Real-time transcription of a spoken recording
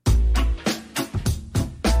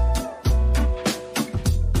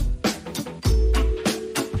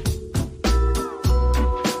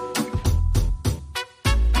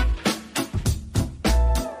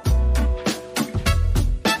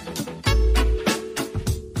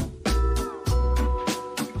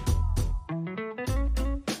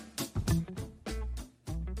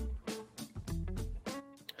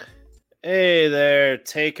Hey there,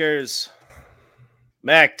 takers.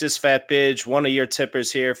 Mac, just Fat Bidge, one of your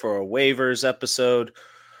tippers here for a waivers episode.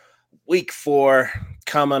 Week 4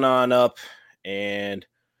 coming on up, and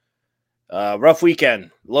rough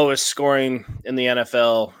weekend. Lowest scoring in the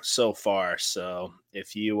NFL so far. So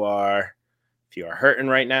if you are hurting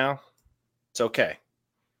right now, it's okay.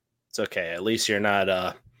 It's okay. At least you're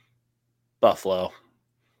not Buffalo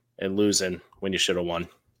and losing when you should have won.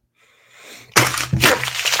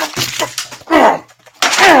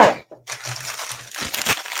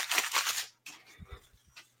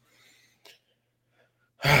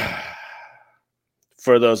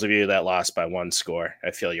 For those of you that lost by one score, I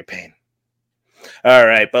feel your pain. All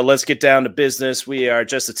right, but let's get down to business. We are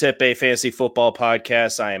Just a Tip, a fantasy football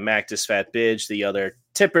podcast. I am Mactus Fat Bidge. The other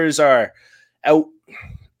tippers are out.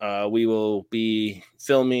 We will be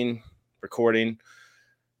recording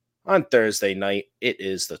on Thursday night. It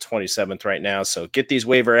is the 27th right now, so get these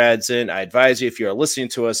waiver ads in. I advise you, if you're listening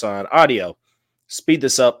to us on audio, speed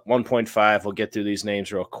this up 1.5. We'll get through these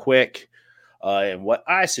names real quick. And what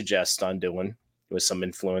I suggest on doing with some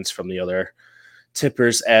influence from the other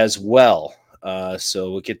tippers as well.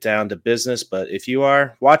 So we'll get down to business. But if you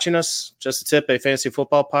are watching us, Just a Tip, a fantasy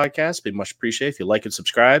football podcast, be much appreciated if you like and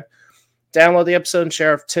subscribe. Download the episode and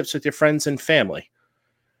share our tips with your friends and family.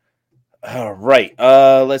 All right,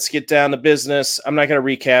 let's get down to business. I'm not going to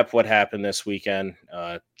recap what happened this weekend.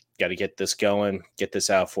 Got to get this going, get this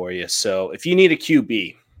out for you. So if you need a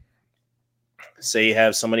QB, say you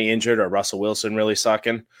have somebody injured or Russell Wilson really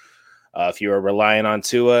sucking, if you are relying on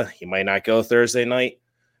Tua, you might not go Thursday night.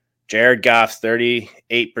 Jared Goff, 38%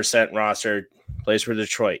 rostered, plays for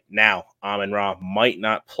Detroit. Now, Amon-Ra might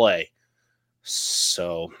not play,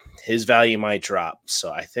 so his value might drop.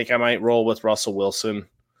 So I think I might roll with Russell Wilson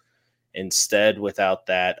instead without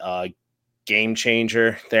that game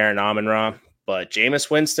changer there in Amon-Ra. But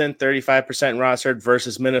Jameis Winston, 35% rostered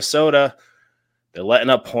versus Minnesota. They're letting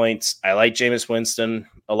up points. I like Jameis Winston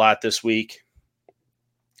a lot this week.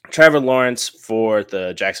 Trevor Lawrence for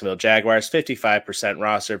the Jacksonville Jaguars, 55%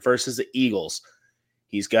 rostered versus the Eagles.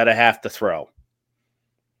 He's got to have to throw.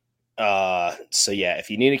 So, yeah, if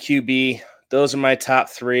you need a QB, those are my top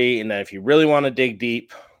 3. And then if you really want to dig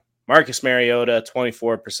deep, Marcus Mariota,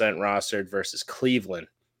 24% rostered versus Cleveland.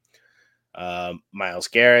 Myles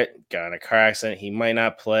Garrett got in a car accident. He might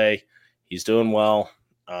not play. He's doing well.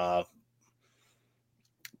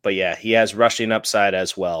 But, yeah, he has rushing upside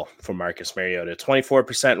as well for Marcus Mariota. 24%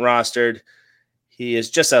 rostered. He is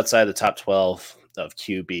just outside the top 12 of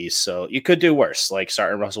QBs. So you could do worse, like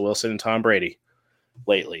starting Russell Wilson and Tom Brady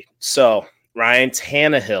lately. So Ryan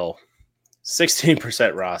Tannehill, 16%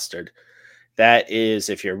 rostered. That is,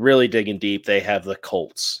 if you're really digging deep, they have the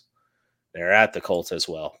Colts. They're at the Colts as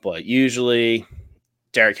well. But usually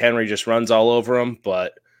Derrick Henry just runs all over them,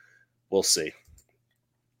 but we'll see.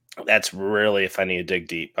 That's really if I need to dig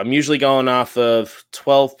deep. I'm usually going off of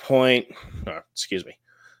PPR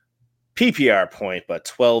point, but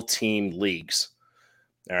 12-team leagues.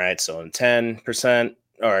 All right, so in 10%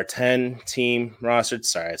 or 10-team rostered.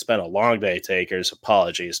 Sorry, it's been a long day, takers.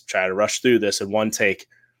 Apologies. Try to rush through this in one take.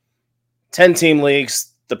 10-team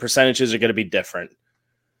leagues, the percentages are going to be different.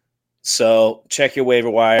 So check your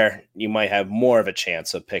waiver wire. You might have more of a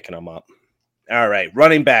chance of picking them up. All right,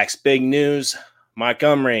 running backs, big news.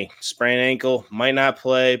 Montgomery, sprained ankle, might not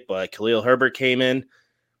play, but Khalil Herbert came in,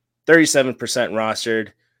 37% rostered,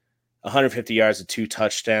 150 yards and 2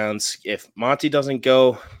 touchdowns. If Monty doesn't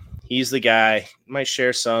go, he's the guy. Might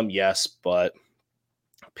share some, yes, but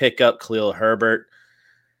pick up Khalil Herbert.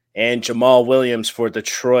 And Jamal Williams for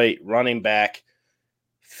Detroit, running back,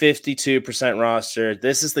 52% rostered.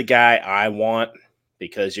 This is the guy I want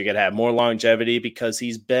because you're going to have more longevity because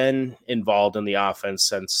he's been involved in the offense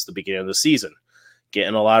since the beginning of the season,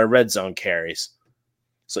 getting a lot of red zone carries.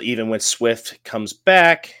 So even when Swift comes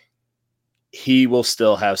back, he will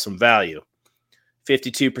still have some value.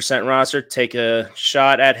 52% roster, take a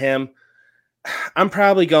shot at him. I'm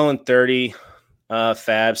probably going 30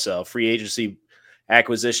 fab, so free agency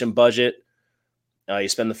acquisition budget. You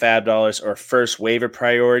spend the fab dollars or first waiver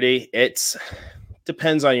priority. It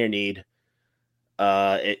depends on your need.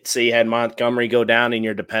 Say you had Montgomery go down and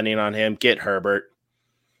you're depending on him, get Herbert.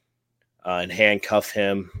 And handcuff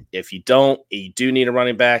him. If you do need a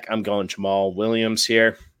running back, I'm going Jamal Williams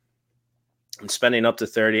here. I'm spending up to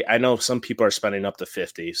 30. I know some people are spending up to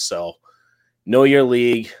 50, so know your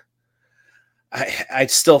league. I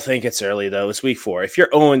still think it's early, though. It's week 4. If you're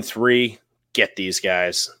 0-3, get these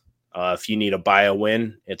guys. If you need a buy a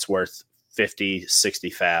win, it's worth 50, 60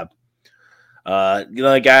 fab.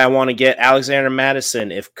 The guy I want to get, Alexander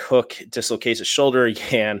Madison, if Cook dislocates his shoulder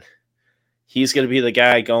again, He's going to be the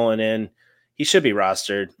guy going in. He should be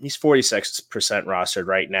rostered. He's 46% rostered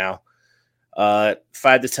right now.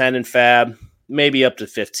 5 to 10 in fab, maybe up to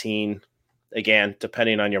 15. Again,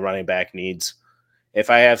 depending on your running back needs. If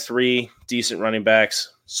I have 3 decent running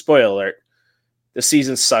backs, spoiler alert, the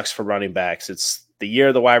season sucks for running backs. It's the year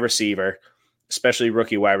of the wide receiver, especially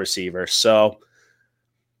rookie wide receiver. So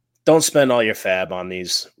don't spend all your fab on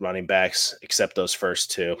these running backs except those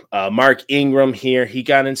first 2. Mark Ingram here, he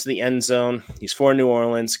got into the end zone. He's for New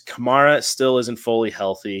Orleans. Kamara still isn't fully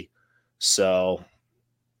healthy, so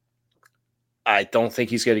I don't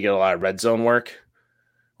think he's going to get a lot of red zone work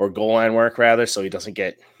or goal line work, rather, so he doesn't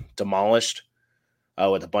get demolished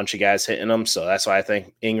with a bunch of guys hitting him. So that's why I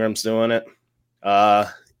think Ingram's doing it.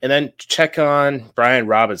 And then check on Brian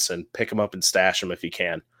Robinson. Pick him up and stash him if you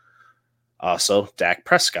can. Also, Dak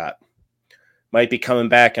Prescott might be coming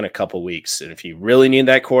back in a couple weeks. And if you really need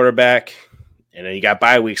that quarterback, and then you got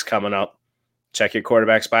bye weeks coming up, check your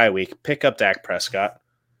quarterback's bye week. Pick up Dak Prescott.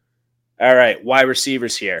 All right, wide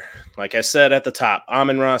receivers here. Like I said at the top,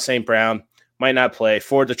 Amon-Ra St. Brown might not play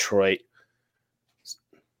for Detroit.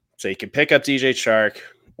 So you can pick up DJ Chark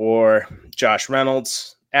or Josh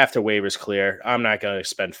Reynolds after waivers clear. I'm not going to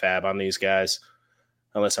spend fab on these guys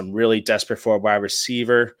unless I'm really desperate for a wide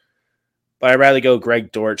receiver. But I'd rather go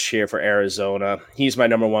Greg Dortch here for Arizona. He's my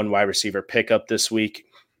number 1 wide receiver pickup this week.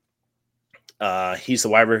 He's the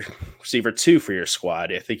wide receiver 2 for your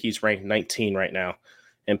squad. I think he's ranked 19 right now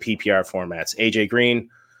in PPR formats. AJ Green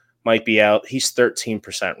might be out. He's 13%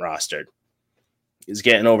 rostered. He's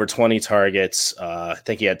getting over 20 targets. I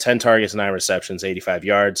think he had 10 targets, 9 receptions, 85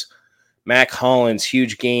 yards. Mac Hollins,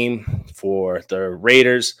 huge game for the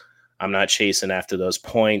Raiders. I'm not chasing after those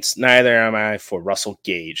points. Neither am I for Russell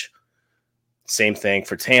Gage. Same thing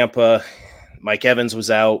for Tampa. Mike Evans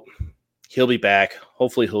was out. He'll be back.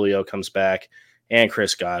 Hopefully Julio comes back and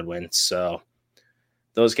Chris Godwin. So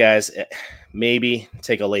those guys, maybe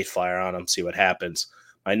take a late flyer on them, see what happens.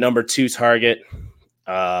 My number 2 target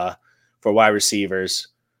for wide receivers,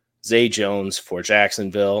 Zay Jones for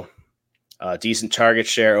Jacksonville. Decent target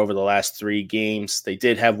share over the last 3 games. They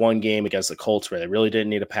did have one game against the Colts where they really didn't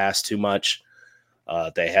need to pass too much.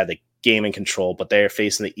 They had the game in control, but they're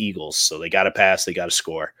facing the Eagles, so they got to pass, they got to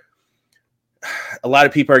score. A lot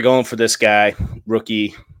of people are going for this guy,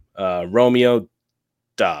 rookie Romeo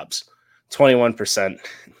Doubs, 21%.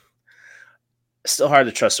 Still hard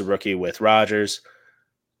to trust a rookie with Rodgers.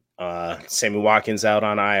 Sammy Watkins out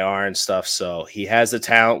on IR and stuff, so he has the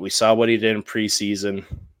talent. We saw what he did in preseason.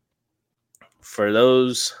 For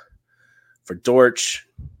Dortch,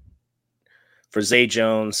 for Zay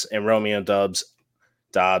Jones and Romeo Doubs,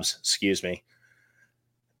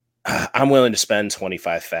 I'm willing to spend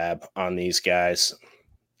 25 fab on these guys.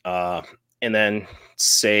 And then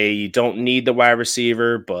say you don't need the wide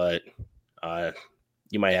receiver, but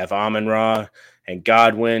you might have Amon-Ra and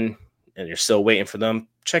Godwin, and you're still waiting for them.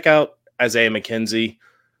 Check out Isaiah McKenzie,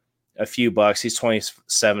 a few bucks. He's 27%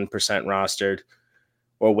 rostered.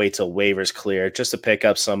 Or wait till waivers clear just to pick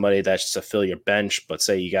up somebody that's just to fill your bench. But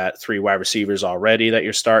say you got 3 wide receivers already that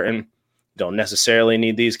you're starting. Don't necessarily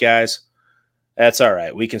need these guys. That's all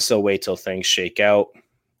right. We can still wait till things shake out.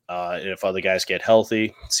 And if other guys get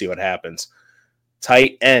healthy, see what happens.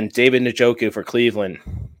 Tight end, David Njoku for Cleveland.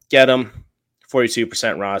 Get him. 42%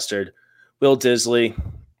 rostered. Will Disley,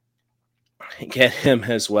 get him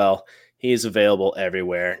as well. He's available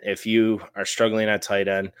everywhere. If you are struggling at tight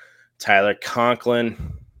end, Tyler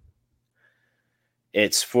Conklin,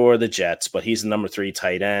 it's for the Jets, but he's the number 3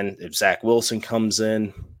 tight end. If Zach Wilson comes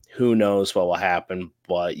in, who knows what will happen,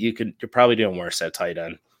 but you're probably doing worse at tight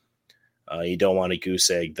end. You don't want a goose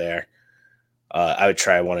egg there. I would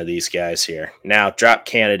try one of these guys here. Now, drop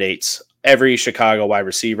candidates. Every Chicago wide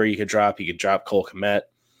receiver you could drop. You could drop Cole Kmet.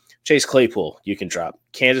 Chase Claypool, you can drop.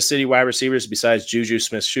 Kansas City wide receivers besides Juju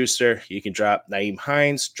Smith-Schuster, you can drop. Nyheim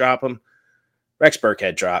Hines, drop him. Rex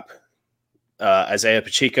Burkhead, drop. Isaiah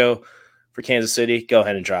Pacheco for Kansas City, go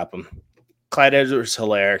ahead and drop him. Clyde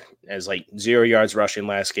Edwards-Helaire has like 0 yards rushing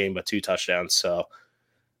last game, but 2 touchdowns. So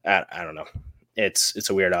I don't know. It's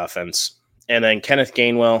a weird offense. And then Kenneth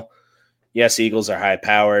Gainwell, yes, Eagles are high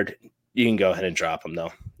powered. You can go ahead and drop him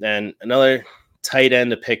though. And another tight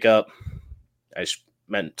end to pick up. I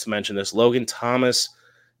meant to mention this. Logan Thomas,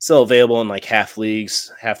 still available in like half the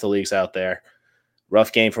leagues out there.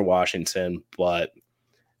 Rough game for Washington, but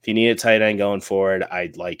if you need a tight end going forward,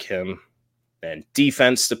 I'd like him. And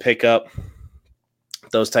defense to pick up.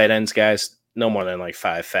 Those tight ends, guys, no more than like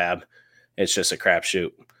 5 fab. It's just a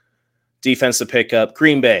crapshoot. Defense to pick up.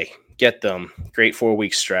 Green Bay, get them. Great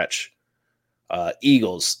 4-week stretch.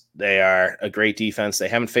 Eagles, They are a great defense. They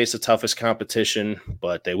haven't faced the toughest competition,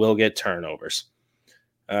 but they will get turnovers.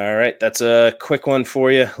 All right, that's a quick one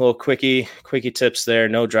for you. A little quickie tips there.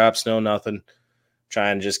 No drops, no nothing.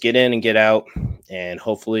 Try and just get in and get out, and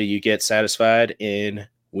hopefully you get satisfied in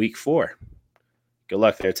week 4. Good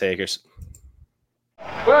luck there, takers.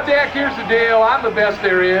 Well, Dak, here's the deal. I'm the best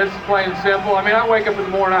there is, plain and simple. I mean, I wake up in the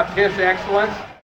morning, I piss excellence.